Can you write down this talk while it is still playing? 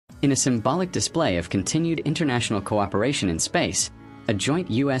In a symbolic display of continued international cooperation in space, a joint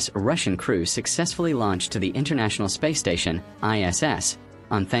US-Russian crew successfully launched to the International Space Station, ISS,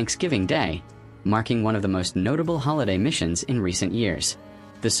 on Thanksgiving Day, marking one of the most notable holiday missions in recent years.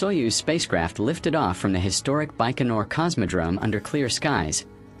 The Soyuz spacecraft lifted off from the historic Baikonur Cosmodrome under clear skies,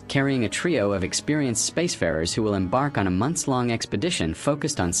 carrying a trio of experienced spacefarers who will embark on a months-long expedition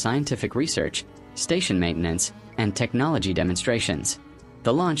focused on scientific research, station maintenance, and technology demonstrations.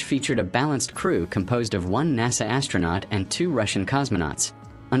 The launch featured a balanced crew composed of one NASA astronaut and 2 Russian cosmonauts,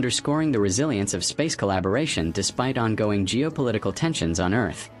 underscoring the resilience of space collaboration despite ongoing geopolitical tensions on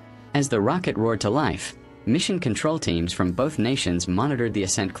Earth. As the rocket roared to life, mission control teams from both nations monitored the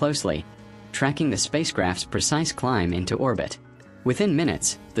ascent closely, tracking the spacecraft's precise climb into orbit. Within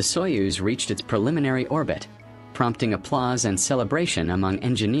minutes, the Soyuz reached its preliminary orbit, prompting applause and celebration among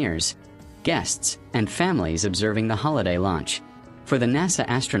engineers, guests, and families observing the holiday launch. For the NASA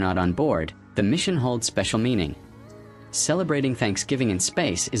astronaut on board, the mission holds special meaning. Celebrating Thanksgiving in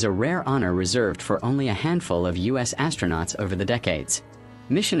space is a rare honor reserved for only a handful of US astronauts over the decades.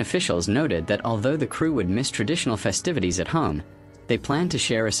 Mission officials noted that although the crew would miss traditional festivities at home, they planned to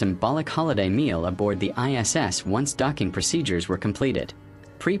share a symbolic holiday meal aboard the ISS once docking procedures were completed.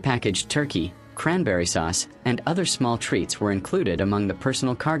 Pre-packaged turkey, cranberry sauce, and other small treats were included among the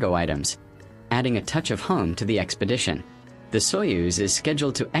personal cargo items, adding a touch of home to the expedition. The Soyuz is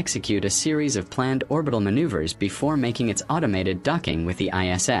scheduled to execute a series of planned orbital maneuvers before making its automated docking with the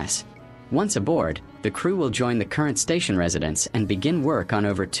ISS. Once aboard, the crew will join the current station residents and begin work on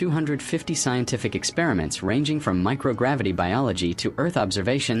over 250 scientific experiments ranging from microgravity biology to Earth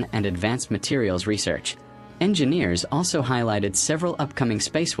observation and advanced materials research. Engineers also highlighted several upcoming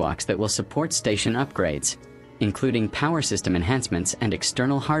spacewalks that will support station upgrades, including power system enhancements and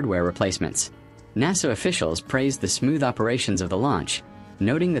external hardware replacements. NASA officials praised the smooth operations of the launch,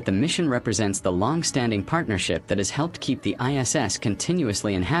 noting that the mission represents the long-standing partnership that has helped keep the ISS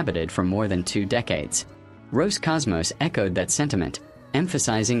continuously inhabited for more than 2 decades. Roscosmos echoed that sentiment,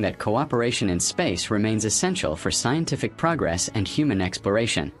 emphasizing that cooperation in space remains essential for scientific progress and human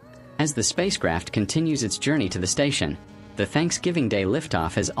exploration. As the spacecraft continues its journey to the station, the Thanksgiving Day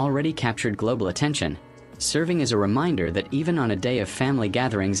liftoff has already captured global attention, serving as a reminder that even on a day of family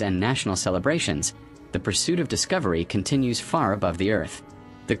gatherings and national celebrations, the pursuit of discovery continues far above the Earth.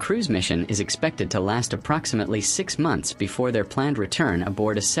 The crew's mission is expected to last approximately 6 months before their planned return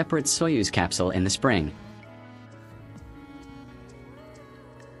aboard a separate Soyuz capsule in the spring.